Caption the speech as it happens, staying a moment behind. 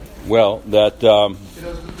Well, that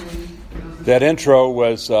intro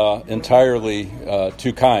was entirely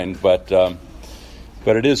too kind, but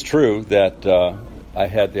it is true that I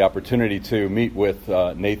had the opportunity to meet with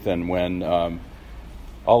Nathan when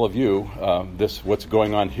all of you, what's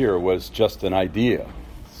going on here was just an idea.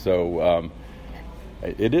 So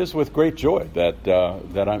it is with great joy that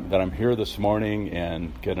I'm here this morning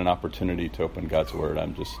and get an opportunity to open God's Word.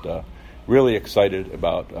 I'm just really excited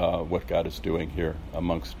about what God is doing here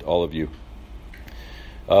amongst all of you.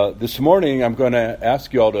 This morning, I'm going to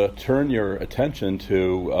ask you all to turn your attention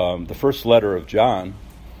to the first letter of John.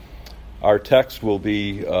 Our text will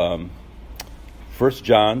be 1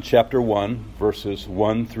 John chapter 1, verses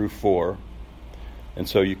 1 through 4. And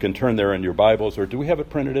so you can turn there in your Bibles, or do we have it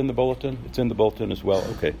printed in the bulletin? It's in the bulletin as well?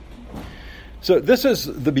 Okay. So this is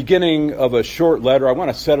the beginning of a short letter. I want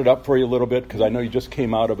to set it up for you a little bit because I know you just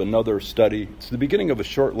came out of another study. It's the beginning of a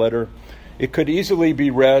short letter. It could easily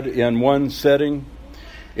be read in one setting.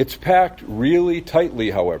 It's packed really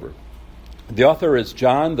tightly, however. The author is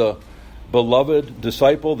John, the beloved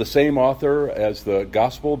disciple, the same author as the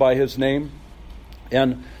gospel by his name.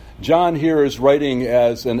 And John here is writing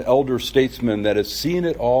as an elder statesman that has seen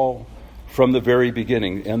it all from the very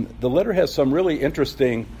beginning. And the letter has some really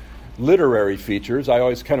interesting literary features. I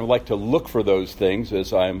always kind of like to look for those things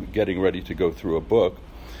as I'm getting ready to go through a book.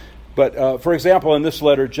 But for example, in this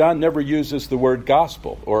letter, John never uses the word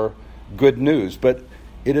gospel or good news, but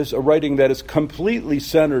it is a writing that is completely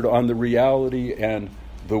centered on the reality and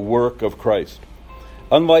the work of Christ.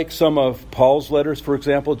 Unlike some of Paul's letters, for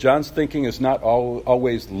example, John's thinking is not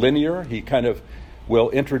always linear. He kind of will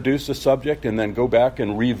introduce a subject and then go back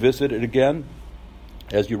and revisit it again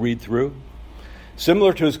as you read through.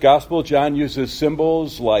 Similar to his gospel, John uses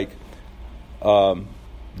symbols like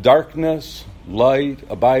darkness, light,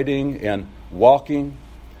 abiding, and walking.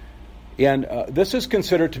 And this is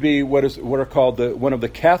considered to be what are called one of the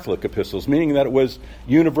Catholic epistles, meaning that it was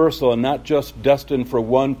universal and not just destined for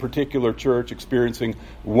one particular church experiencing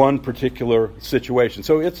one particular situation.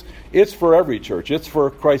 So it's for every church. It's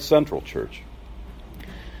for Christ Central Church.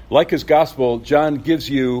 Like his gospel, John gives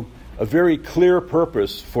you a very clear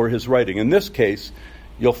purpose for his writing. In this case,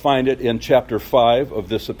 you'll find it in chapter 5 of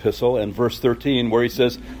this epistle and verse 13, where he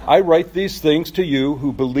says, "I write these things to you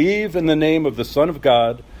who believe in the name of the Son of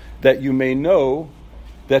God, that you may know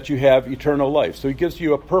that you have eternal life." So he gives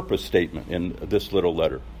you a purpose statement in this little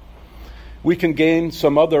letter. We can gain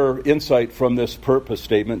some other insight from this purpose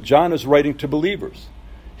statement. John is writing to believers.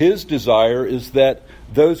 His desire is that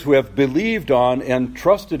those who have believed on and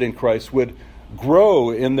trusted in Christ would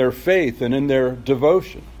grow in their faith and in their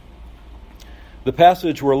devotion. The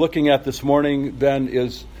passage we're looking at this morning then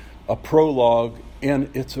is a prologue, and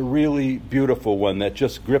it's a really beautiful one that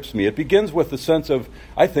just grips me. It begins with a sense of,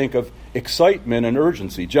 I think, of excitement and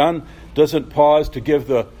urgency. John doesn't pause to give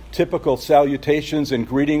the typical salutations and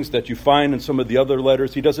greetings that you find in some of the other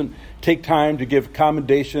letters. He doesn't take time to give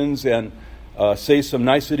commendations and say some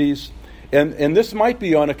niceties. And this might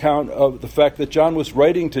be on account of the fact that John was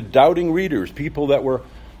writing to doubting readers, people that were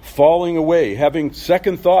falling away, having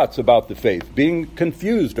second thoughts about the faith, being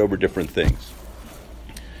confused over different things.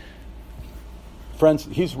 Friends,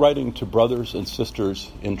 he's writing to brothers and sisters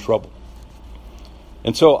in trouble.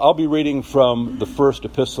 And so I'll be reading from the first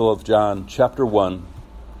epistle of John, chapter 1,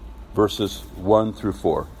 verses 1 through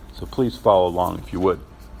 4. So please follow along if you would.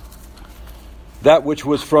 "That which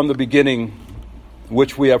was from the beginning,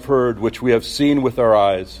 which we have heard, which we have seen with our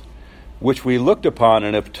eyes, which we looked upon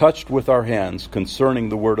and have touched with our hands concerning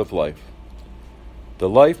the word of life. The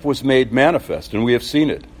life was made manifest, and we have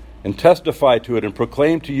seen it, and testify to it, and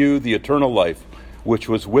proclaim to you the eternal life, which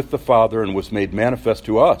was with the Father and was made manifest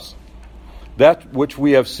to us. That which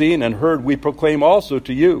we have seen and heard we proclaim also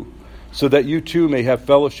to you, so that you too may have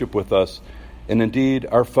fellowship with us. And indeed,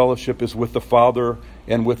 our fellowship is with the Father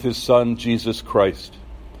and with his Son, Jesus Christ.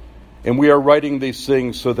 And we are writing these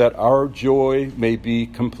things so that our joy may be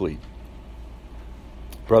complete."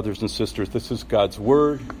 Brothers and sisters, this is God's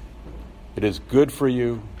word. It is good for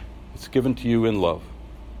you. It's given to you in love.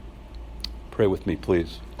 Pray with me,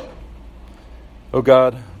 please. Oh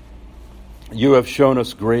God, you have shown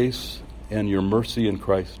us grace and your mercy in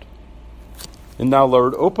Christ. And now,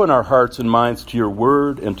 Lord, open our hearts and minds to your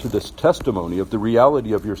word and to this testimony of the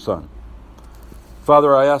reality of your Son.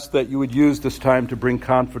 Father, I ask that you would use this time to bring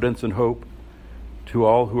confidence and hope to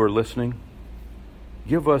all who are listening.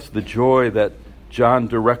 Give us the joy that John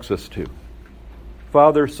directs us to.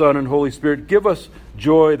 Father, Son, and Holy Spirit, give us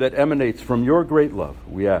joy that emanates from your great love,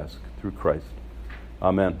 we ask, through Christ.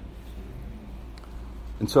 Amen.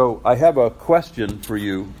 And so I have a question for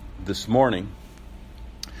you this morning,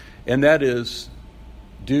 and that is,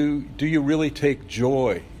 Do you really take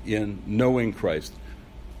joy in knowing Christ?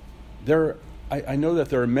 I know that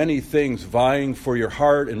there are many things vying for your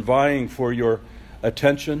heart and vying for your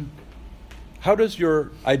attention. How does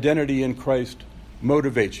your identity in Christ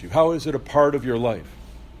motivate you? How is it a part of your life?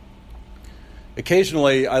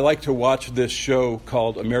 Occasionally, I like to watch this show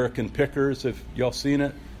called American Pickers. Have y'all seen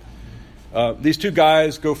it? These two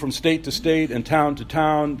guys go from state to state and town to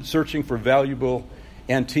town searching for valuable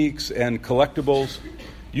antiques and collectibles.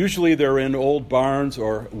 Usually they're in old barns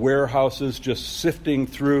or warehouses just sifting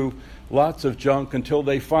through lots of junk until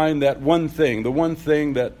they find that one thing, the one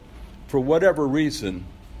thing that, for whatever reason,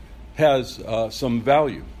 has some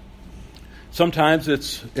value. Sometimes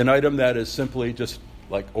it's an item that is simply just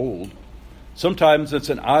like old. Sometimes it's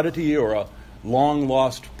an oddity or a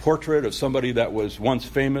long-lost portrait of somebody that was once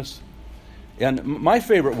famous. And my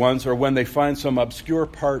favorite ones are when they find some obscure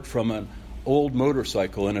part from an old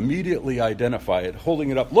motorcycle and immediately identify it, holding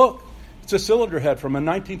it up. Look, it's a cylinder head from a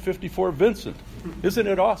 1954 Vincent. Isn't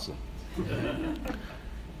it awesome?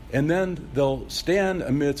 And then they'll stand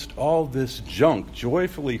amidst all this junk,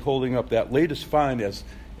 joyfully holding up that latest find as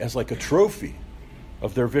like a trophy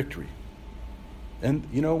of their victory. And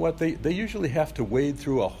you know what? They usually have to wade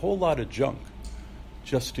through a whole lot of junk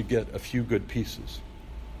just to get a few good pieces.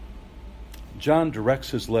 John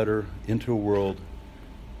directs his letter into a world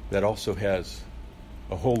that also has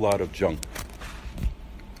a whole lot of junk.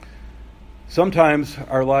 Sometimes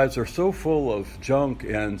our lives are so full of junk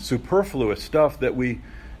and superfluous stuff that we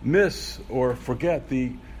miss or forget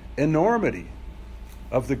the enormity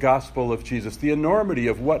of the gospel of Jesus, the enormity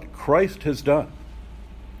of what Christ has done.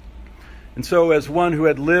 And so, as one who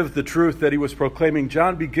had lived the truth that he was proclaiming,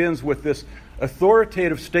 John begins with this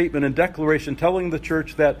authoritative statement and declaration telling the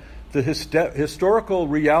church that the historical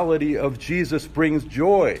reality of Jesus brings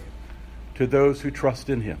joy to those who trust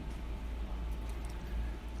in him.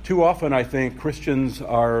 Too often, I think, Christians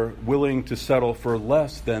are willing to settle for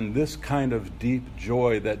less than this kind of deep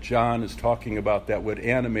joy that John is talking about that would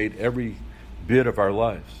animate every bit of our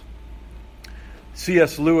lives.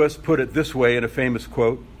 C.S. Lewis put it this way in a famous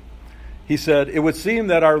quote. He said, "It would seem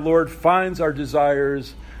that our Lord finds our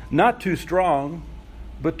desires not too strong,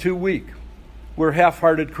 but too weak. We're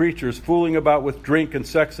half-hearted creatures fooling about with drink and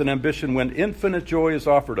sex and ambition when infinite joy is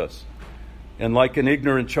offered us. And like an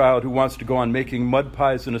ignorant child who wants to go on making mud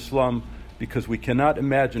pies in a slum because we cannot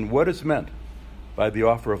imagine what is meant by the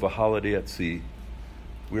offer of a holiday at sea,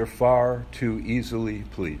 we are far too easily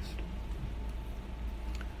pleased."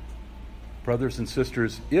 Brothers and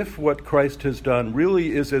sisters, if what Christ has done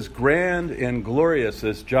really is as grand and glorious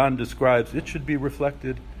as John describes, it should be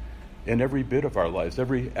reflected in every bit of our lives,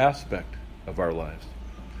 every aspect of our lives.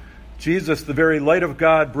 Jesus, the very light of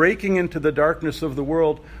God, breaking into the darkness of the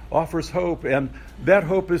world, offers hope, and that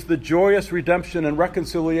hope is the joyous redemption and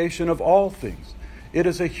reconciliation of all things. It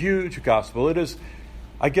is a huge gospel. It is,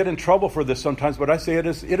 I get in trouble for this sometimes, but I say it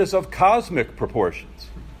is of cosmic proportions.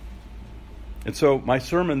 And so my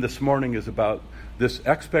sermon this morning is about this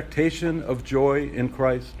expectation of joy in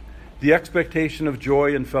Christ, the expectation of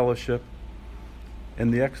joy in fellowship,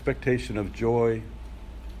 and the expectation of joy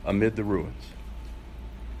amid the ruins.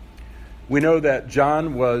 We know that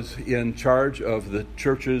John was in charge of the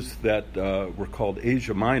churches that were called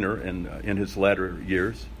Asia Minor in his latter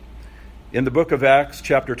years. In the book of Acts,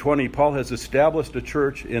 chapter 20, Paul has established a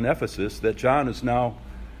church in Ephesus that John is now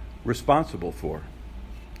responsible for.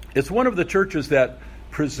 It's one of the churches that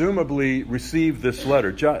presumably received this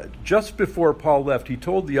letter. Just before Paul left, he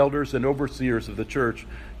told the elders and overseers of the church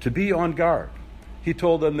to be on guard. He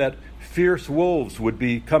told them that fierce wolves would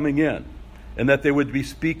be coming in and that they would be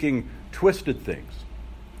speaking twisted things.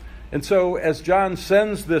 And so as John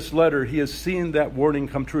sends this letter, he has seen that warning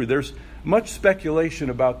come true. There's much speculation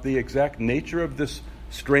about the exact nature of this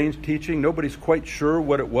strange teaching. Nobody's quite sure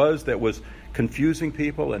what it was that was confusing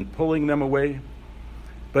people and pulling them away.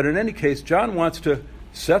 But in any case, John wants to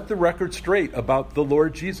set the record straight about the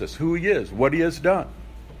Lord Jesus, who he is, what he has done.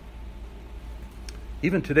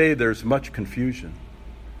 Even today, there's much confusion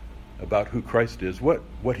about who Christ is, what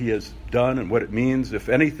he has done and what it means, if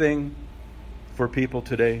anything, for people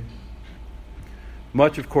today.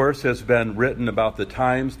 Much, of course, has been written about the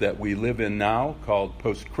times that we live in now, called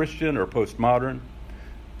post-Christian or postmodern.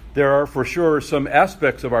 There are for sure some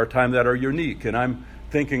aspects of our time that are unique, and I'm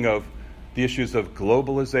thinking of the issues of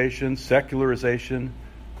globalization, secularization,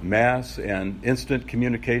 mass and instant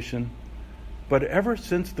communication. But ever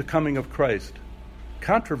since the coming of Christ,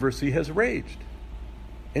 controversy has raged.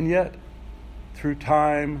 And yet, through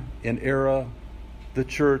time and era, the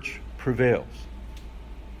church prevails.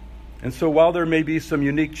 And so while there may be some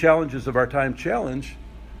unique challenges of our time, challenge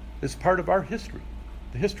is part of our history.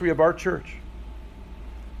 the history of our church.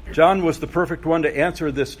 John was the perfect one to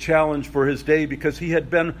answer this challenge for his day because he had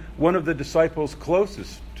been one of the disciples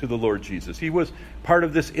closest to the Lord Jesus. He was part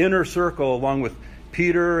of this inner circle along with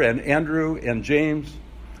Peter and Andrew and James.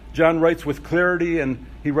 John writes with clarity and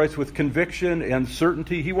he writes with conviction and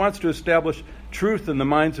certainty. He wants to establish truth in the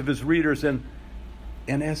minds of his readers, and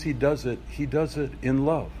as he does it in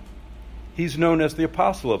love. He's known as the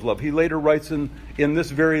apostle of love. He later writes in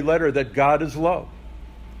this very letter that God is love.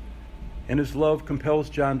 And his love compels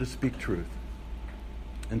John to speak truth.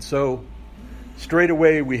 And so, straight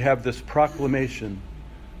away, we have this proclamation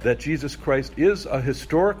that Jesus Christ is a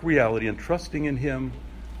historic reality, and trusting in him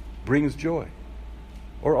brings joy,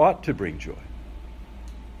 or ought to bring joy.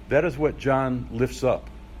 That is what John lifts up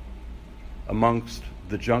amongst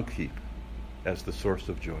the junk heap as the source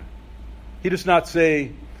of joy. He does not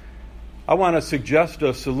say, I want to suggest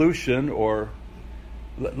a solution, or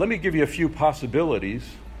let me give you a few possibilities.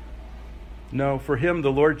 No, for him,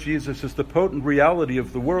 the Lord Jesus is the potent reality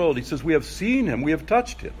of the world. He says, we have seen him, we have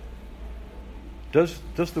touched him. Does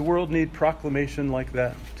the world need proclamation like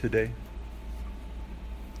that today?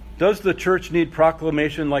 Does the church need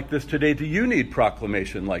proclamation like this today? Do you need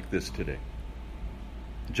proclamation like this today?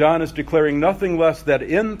 John is declaring nothing less that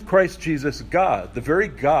in Christ Jesus, God, the very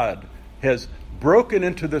God, has broken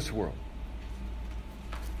into this world.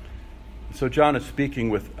 So John is speaking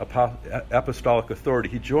with apostolic authority.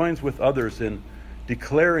 He joins with others in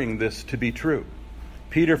declaring this to be true.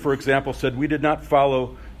 Peter, for example, said, we did not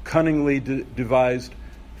follow cunningly devised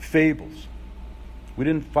fables. We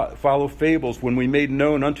didn't follow fables when we made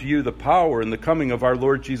known unto you the power and the coming of our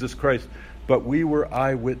Lord Jesus Christ, but we were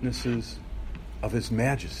eyewitnesses of his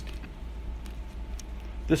majesty.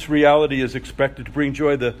 This reality is expected to bring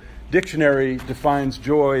joy. The dictionary defines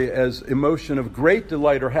joy as emotion of great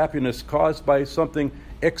delight or happiness caused by something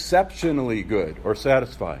exceptionally good or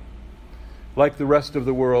satisfying. Like the rest of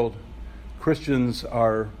the world, Christians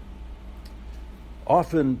are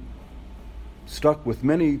often stuck with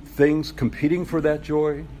many things competing for that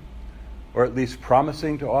joy, or at least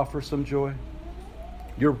promising to offer some joy.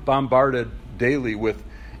 You're bombarded daily with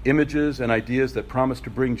images and ideas that promise to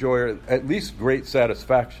bring joy, or at least great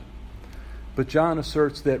satisfaction. But John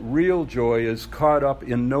asserts that real joy is caught up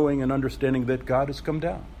in knowing and understanding that God has come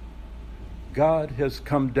down. God has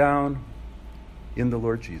come down in the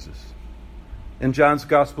Lord Jesus. In John's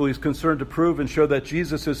gospel, he's concerned to prove and show that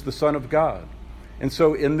Jesus is the Son of God. And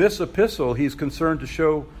so in this epistle, he's concerned to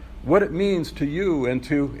show what it means to you and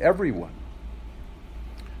to everyone.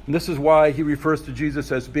 And this is why he refers to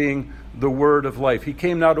Jesus as being the Word of life. He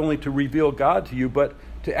came not only to reveal God to you, but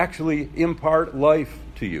to actually impart life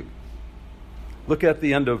to you. Look at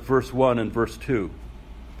the end of verse 1 and verse 2.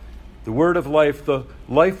 The word of life, the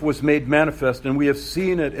life was made manifest, and we have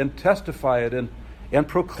seen it and testify it and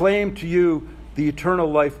proclaim to you the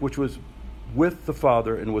eternal life which was with the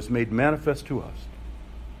Father and was made manifest to us.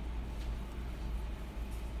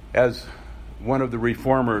 As one of the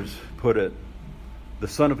reformers put it, the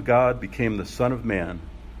Son of God became the Son of Man,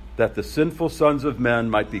 that the sinful sons of men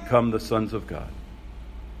might become the sons of God.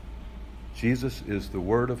 Jesus is the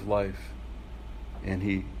word of life. And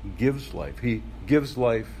he gives life. He gives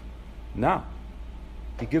life now.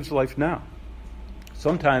 He gives life now.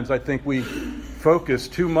 Sometimes I think we focus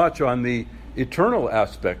too much on the eternal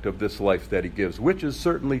aspect of this life that he gives, which is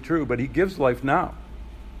certainly true, but he gives life now.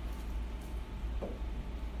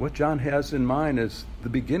 What John has in mind is the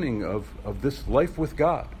beginning of this life with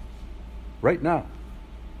God, right now.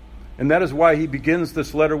 And that is why he begins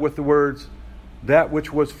this letter with the words, that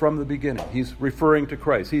which was from the beginning. He's referring to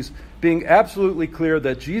Christ. He's being absolutely clear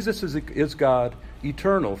that Jesus is God,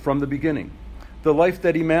 eternal from the beginning. The life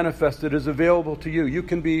that he manifested is available to you. You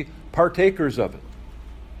can be partakers of it.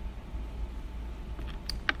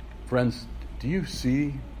 Friends, do you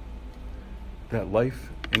see that life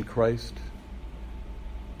in Christ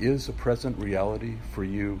is a present reality for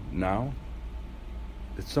you now?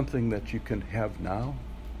 It's something that you can have now.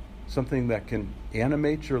 Something that can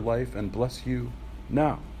animate your life and bless you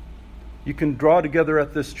now. You can draw together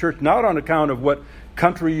at this church, not on account of what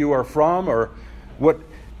country you are from or what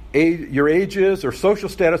your age is or social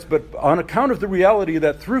status, but on account of the reality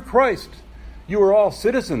that through Christ, you are all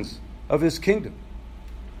citizens of his kingdom.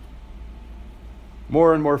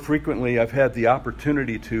 More and more frequently, I've had the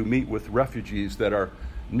opportunity to meet with refugees that are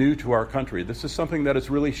new to our country. This is something that is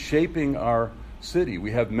really shaping our city.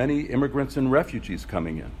 We have many immigrants and refugees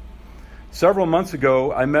coming in. Several months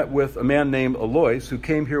ago, I met with a man named Alois who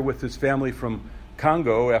came here with his family from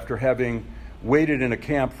Congo after having waited in a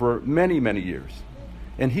camp for many, many years.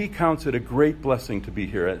 And he counts it a great blessing to be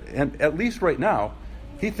here. And at least right now,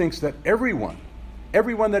 he thinks that everyone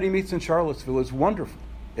everyone that he meets in Charlottesville is wonderful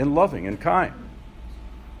and loving and kind.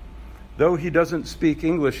 Though he doesn't speak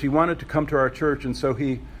English, he wanted to come to our church, and so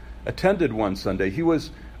he attended one Sunday. He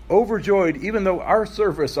was overjoyed, even though our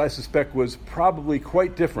service, I suspect, was probably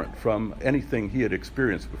quite different from anything he had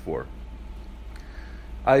experienced before.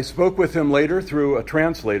 I spoke with him later through a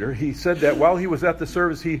translator. He said that while he was at the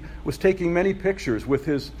service, he was taking many pictures with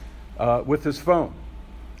his phone.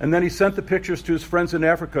 And then he sent the pictures to his friends in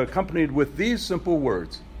Africa, accompanied with these simple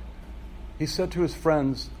words. He said to his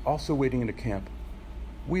friends, also waiting in the camp,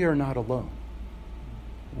 "We are not alone.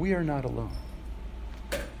 We are not alone."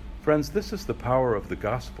 Friends, this is the power of the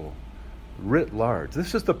gospel writ large.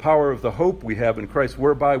 This is the power of the hope we have in Christ,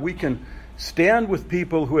 whereby we can stand with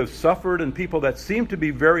people who have suffered and people that seem to be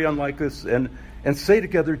very unlike us and say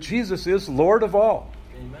together, Jesus is Lord of all.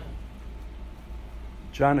 Amen.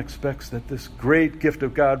 John expects that this great gift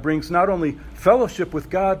of God brings not only fellowship with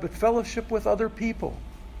God, but fellowship with other people.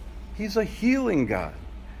 He's a healing God.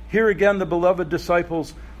 Here again, the beloved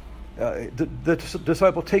disciples, the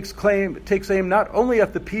disciple takes aim not only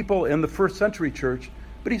at the people in the first century church,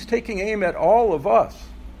 but he's taking aim at all of us.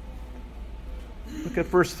 Look at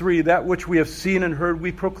verse 3. That which we have seen and heard,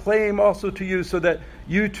 we proclaim also to you, so that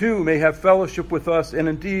you too may have fellowship with us. And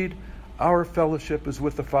indeed, our fellowship is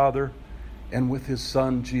with the Father and with his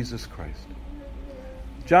Son, Jesus Christ.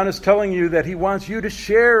 John is telling you that he wants you to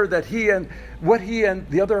share what he and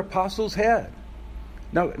the other apostles had.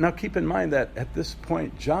 Now keep in mind that at this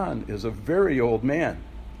point, John is a very old man.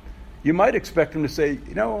 You might expect him to say,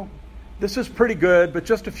 this is pretty good, but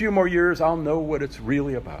just a few more years, I'll know what it's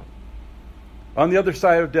really about. On the other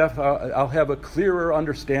side of death, I'll have a clearer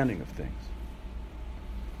understanding of things.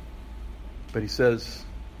 But he says,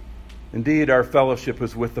 indeed, our fellowship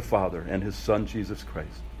is with the Father and his Son, Jesus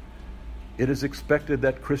Christ. It is expected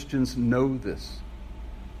that Christians know this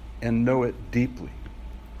and know it deeply.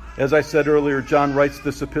 As I said earlier, John writes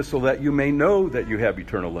this epistle that you may know that you have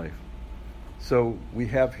eternal life. So we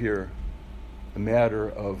have here a matter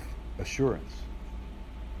of assurance.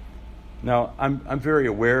 Now, I'm very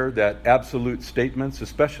aware that absolute statements,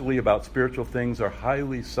 especially about spiritual things, are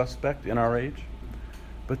highly suspect in our age.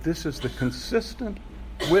 But this is the consistent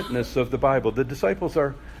witness of the Bible. The disciples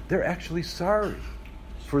they're actually sorry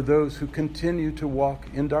for those who continue to walk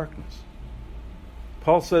in darkness.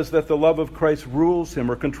 Paul says that the love of Christ rules him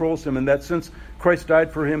or controls him, and that since Christ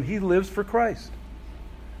died for him, he lives for Christ.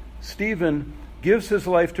 Stephen gives his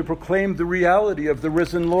life to proclaim the reality of the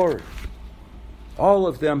risen Lord. All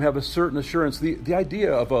of them have a certain assurance. The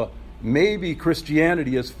idea of a maybe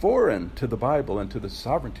Christianity is foreign to the Bible and to the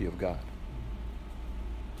sovereignty of God.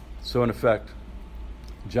 So in effect,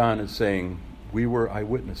 John is saying, we were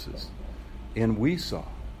eyewitnesses, and we saw,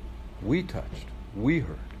 we touched, we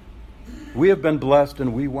heard. We have been blessed,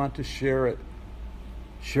 and we want to share it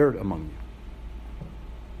among you.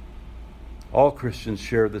 All Christians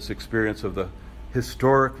share this experience of the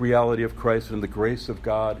historic reality of Christ and the grace of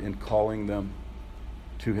God in calling them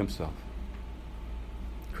to himself.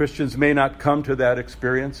 Christians may not come to that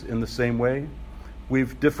experience in the same way.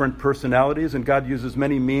 We've different personalities, and God uses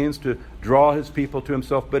many means to draw his people to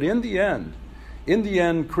himself. But in the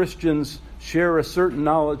end, Christians share a certain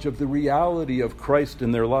knowledge of the reality of Christ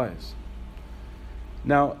in their lives.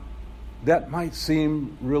 Now, that might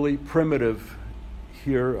seem really primitive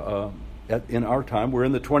here in our time. We're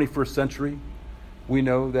in the 21st century. We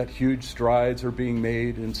know that huge strides are being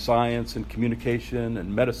made in science and communication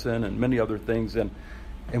and medicine and many other things. And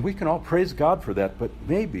we can all praise God for that. But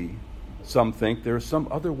maybe some think there's some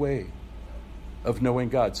other way of knowing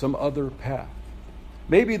God, some other path.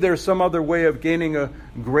 Maybe there's some other way of gaining a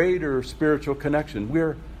greater spiritual connection.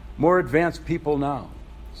 We're more advanced people now,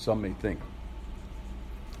 some may think.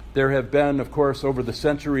 There have been, of course, over the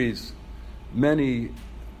centuries, many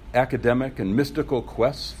academic and mystical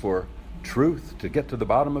quests for truth, to get to the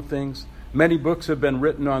bottom of things. Many books have been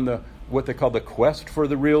written on what they call the quest for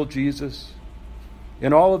the real Jesus.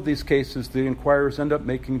 In all of these cases, the inquirers end up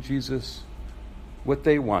making Jesus what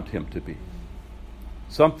they want him to be.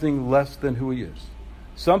 Something less than who he is.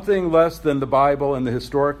 Something less than the Bible and the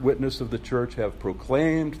historic witness of the church have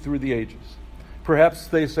proclaimed through the ages. Perhaps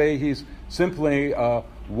they say he's simply a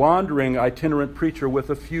wandering itinerant preacher with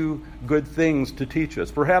a few good things to teach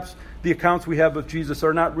us. Perhaps the accounts we have of Jesus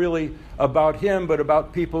are not really about him, but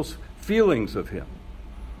about people's feelings of him.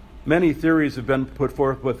 Many theories have been put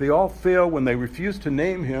forth, but they all fail when they refuse to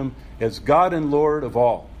name him as God and Lord of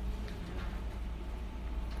all.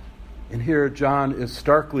 And here John is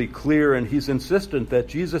starkly clear, and he's insistent that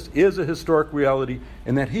Jesus is a historic reality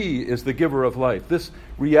and that he is the giver of life. This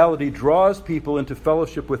reality draws people into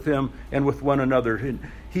fellowship with him and with one another.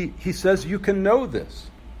 He says you can know this.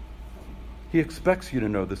 He expects you to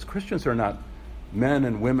know this. Christians are not men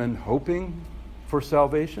and women hoping for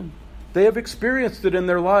salvation. They have experienced it in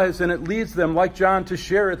their lives, and it leads them, like John, to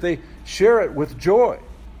share it. They share it with joy.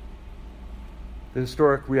 The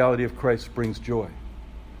historic reality of Christ brings joy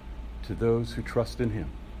to those who trust in him.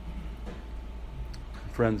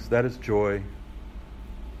 Friends, that is joy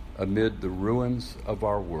amid the ruins of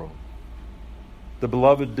our world. The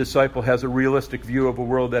beloved disciple has a realistic view of a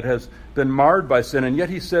world that has been marred by sin, and yet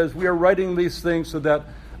he says, we are writing these things so that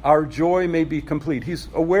our joy may be complete. He's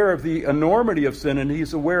aware of the enormity of sin, and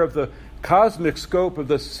he's aware of the cosmic scope of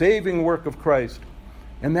the saving work of Christ.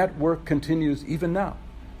 And that work continues even now.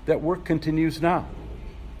 That work continues now.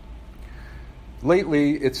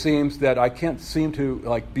 Lately, it seems that I can't seem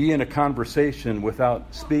to be in a conversation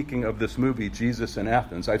without speaking of this movie, Jesus in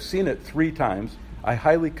Athens. I've seen it 3 times. I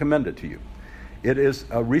highly commend it to you. It is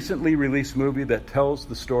a recently released movie that tells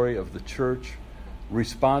the story of the church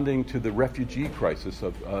responding to the refugee crisis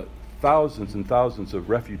of thousands and thousands of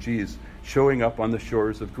refugees showing up on the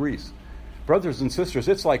shores of Greece. Brothers and sisters,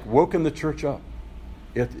 it's like woken the church up.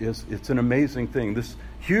 It's an amazing thing. This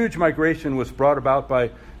huge migration was brought about by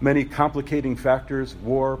many complicating factors: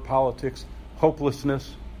 war, politics,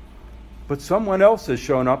 hopelessness. But someone else has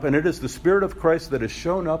shown up, and it is the Spirit of Christ that has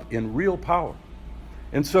shown up in real power.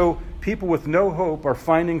 And so people with no hope are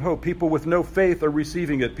finding hope. People with no faith are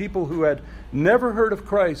receiving it. People who had never heard of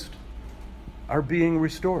Christ are being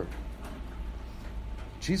restored.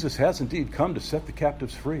 Jesus has indeed come to set the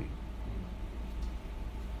captives free.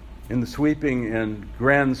 In the sweeping and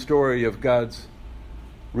grand story of God's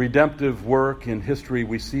redemptive work in history,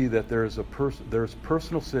 we see that there's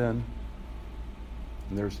personal sin,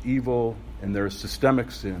 and there's evil, and there's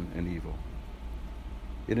systemic sin and evil.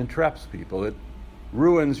 It entraps people. It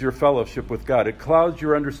ruins your fellowship with God. It clouds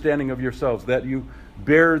your understanding of yourselves, that you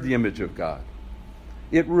bear the image of God.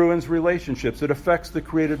 It ruins relationships. It affects the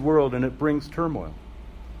created world, and it brings turmoil.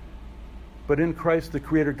 But in Christ, the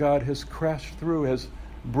Creator God has crashed through, has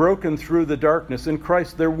broken through the darkness. In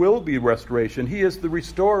Christ, there will be restoration. He is the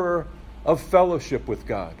restorer of fellowship with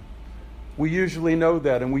God. We usually know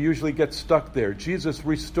that, and we usually get stuck there. Jesus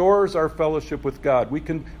restores our fellowship with God.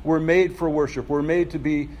 We're made for worship. We're made to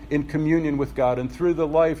be in communion with God. And through the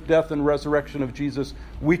life, death, and resurrection of Jesus,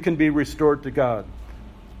 we can be restored to God.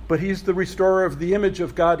 But he's the restorer of the image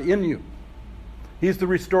of God in you. He's the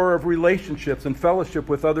restorer of relationships and fellowship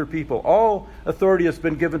with other people. All authority has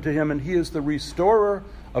been given to him, and he is the restorer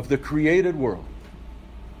of the created world.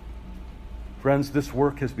 Friends, this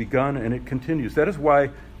work has begun, and it continues. That is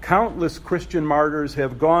why countless Christian martyrs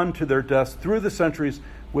have gone to their deaths through the centuries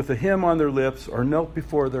with a hymn on their lips or knelt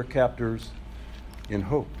before their captors in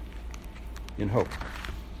hope. In hope.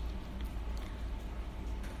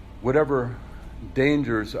 Whatever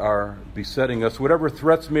dangers are besetting us, whatever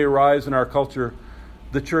threats may arise in our culture,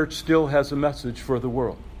 the church still has a message for the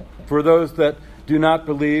world. For those that do not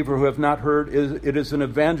believe or who have not heard, it is an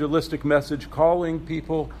evangelistic message calling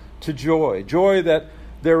people to joy. Joy that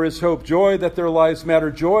there is hope. Joy that their lives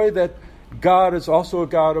matter. Joy that God is also a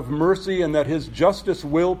God of mercy and that his justice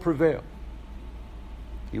will prevail.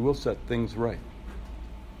 He will set things right.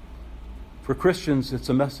 For Christians, it's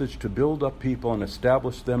a message to build up people and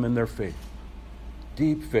establish them in their faith.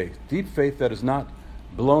 Deep faith that is not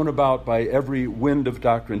blown about by every wind of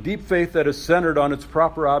doctrine. Deep faith that is centered on its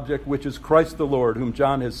proper object, which is Christ the Lord, whom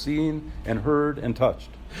John has seen and heard and touched.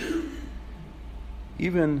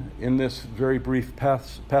 Even in this very brief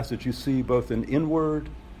passage, you see both an inward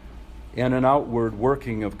and an outward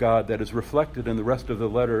working of God that is reflected in the rest of the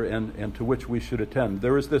letter and to which we should attend.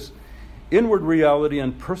 There is this inward reality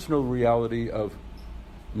and personal reality of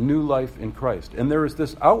new life in Christ. And there is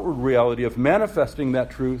this outward reality of manifesting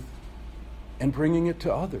that truth and bringing it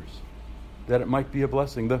to others, that it might be a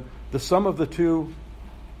blessing. The sum of the two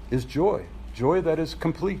is joy that is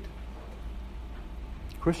complete.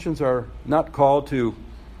 Christians are not called to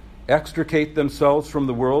extricate themselves from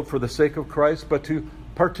the world for the sake of Christ, but to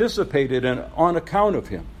participate in it on account of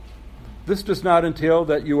him. This does not entail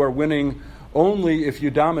that you are winning only if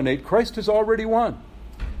you dominate. Christ has already won.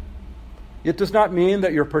 It does not mean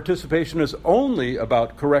that your participation is only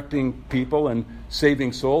about correcting people and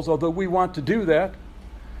saving souls, although we want to do that.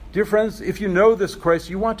 Dear friends, if you know this Christ,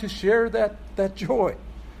 you want to share that joy.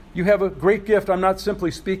 You have a great gift. I'm not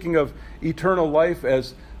simply speaking of eternal life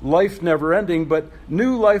as life never ending, but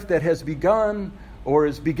new life that has begun or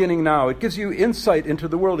is beginning now. It gives you insight into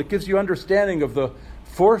the world. It gives you understanding of the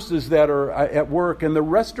forces that are at work and the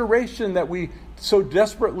restoration that we so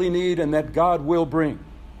desperately need and that God will bring.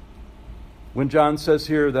 When John says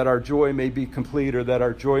here that our joy may be complete or that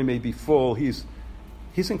our joy may be full, he's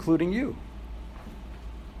he's including you.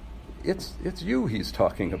 It's you he's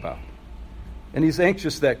talking about. And he's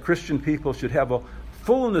anxious that Christian people should have a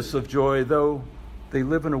fullness of joy, though they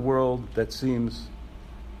live in a world that seems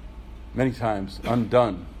many times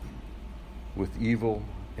undone with evil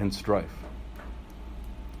and strife.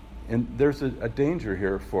 And there's a danger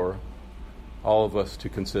here for all of us to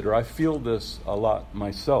consider. I feel this a lot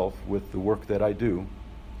myself with the work that I do.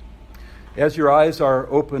 As your eyes are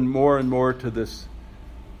opened more and more to this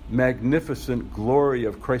magnificent glory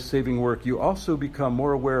of Christ's saving work, you also become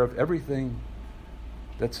more aware of everything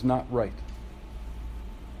that's not right.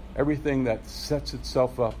 Everything that sets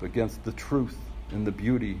itself up against the truth and the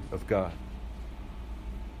beauty of God.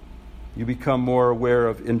 You become more aware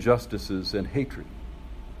of injustices and hatred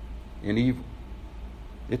and evil.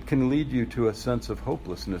 It can lead you to a sense of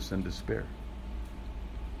hopelessness and despair.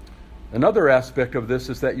 Another aspect of this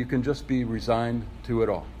is that you can just be resigned to it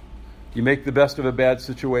all. You make the best of a bad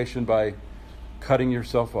situation by cutting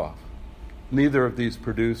yourself off. Neither of these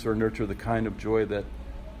produce or nurture the kind of joy that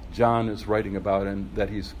John is writing about and that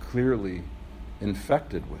he's clearly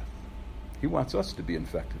infected with. He wants us to be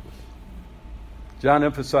infected with it. John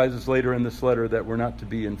emphasizes later in this letter that we're not to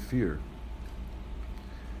be in fear.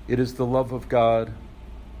 It is the love of God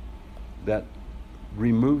that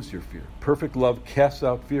removes your fear. Perfect love casts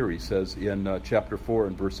out fear, he says in chapter 4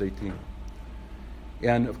 and verse 18.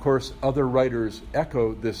 And of course, other writers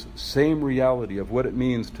echo this same reality of what it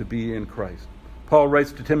means to be in Christ. Paul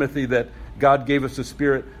writes to Timothy that God gave us a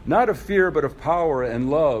spirit, not of fear, but of power and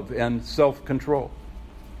love and self-control.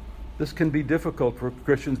 This can be difficult for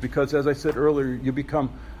Christians because, as I said earlier, you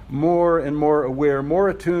become more and more aware, more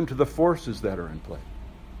attuned to the forces that are in play.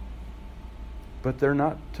 But they're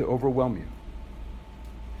not to overwhelm you.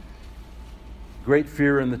 Great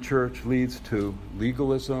fear in the church leads to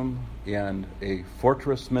legalism and a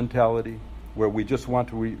fortress mentality where we just want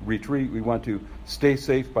to retreat. We want to stay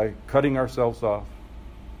safe by cutting ourselves off.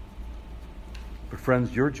 But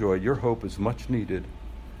friends, your joy, your hope is much needed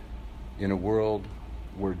in a world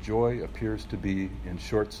where joy appears to be in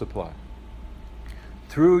short supply.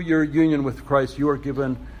 Through your union with Christ, you are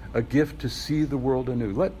given a gift to see the world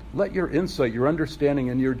anew. Let your insight, your understanding,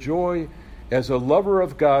 and your joy as a lover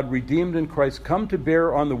of God, redeemed in Christ, come to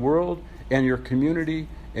bear on the world and your community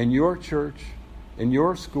and your church and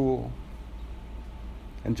your school.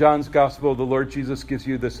 In John's Gospel, the Lord Jesus gives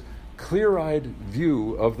you this clear-eyed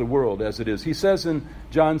view of the world as it is. He says in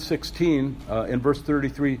John 16, in verse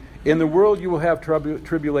 33, "In the world you will have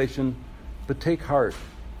tribulation, but take heart.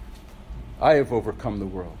 I have overcome the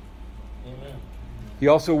world." Amen. He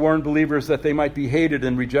also warned believers that they might be hated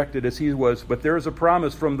and rejected as he was, but there is a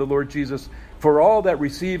promise from the Lord Jesus for all that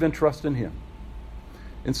receive and trust in him.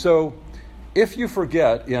 And so, if you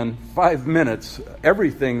forget in 5 minutes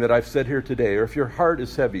everything that I've said here today, or if your heart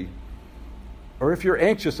is heavy, or if you're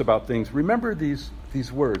anxious about things, remember these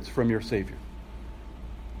words from your Savior.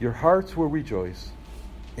 Your hearts will rejoice,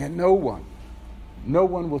 and no one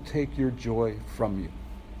will take your joy from you.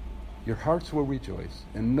 Your hearts will rejoice,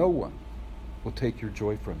 and no one will take your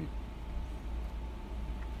joy from you.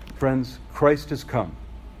 Friends, Christ has come.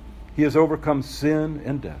 He has overcome sin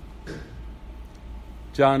and death.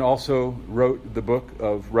 John also wrote the book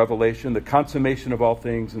of Revelation, the consummation of all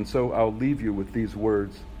things, and so I'll leave you with these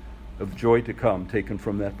words of joy to come taken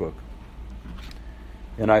from that book.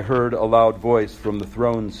 "And I heard a loud voice from the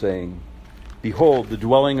throne saying, 'Behold, the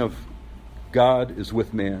dwelling of God is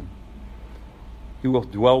with man. He will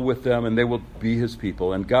dwell with them, and they will be his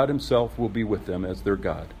people, and God himself will be with them as their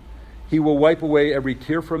God. He will wipe away every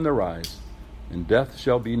tear from their eyes, and death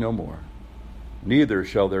shall be no more. Neither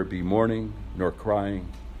shall there be mourning, nor crying,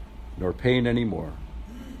 nor pain any more,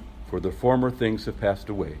 for the former things have passed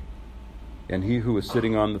away.' And he who is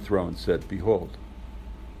sitting on the throne said, 'Behold,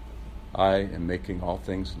 I am making all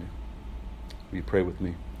things new.'" Will you pray with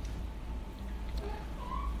me?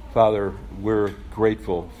 Father, we're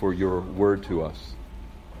grateful for your word to us.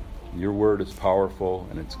 Your word is powerful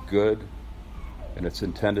and it's good, and it's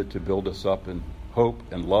intended to build us up in hope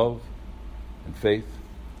and love and faith.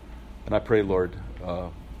 And I pray, Lord,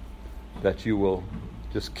 that you will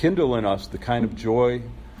just kindle in us the kind of joy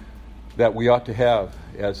that we ought to have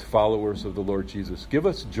as followers of the Lord Jesus. Give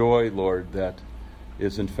us joy, Lord, that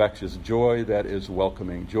is infectious, joy that is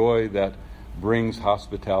welcoming, joy that brings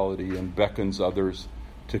hospitality and beckons others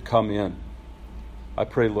to come in. I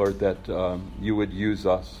pray, Lord, that you would use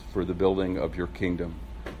us for the building of your kingdom.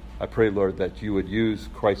 I pray, Lord, that you would use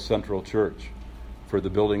Christ Central Church for the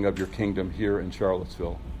building of your kingdom here in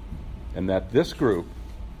Charlottesville, and that this group,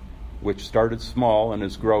 which started small and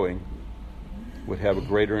is growing, would have a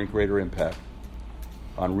greater and greater impact.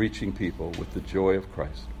 on reaching people with the joy of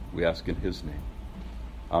Christ. We ask in his name.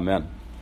 Amen.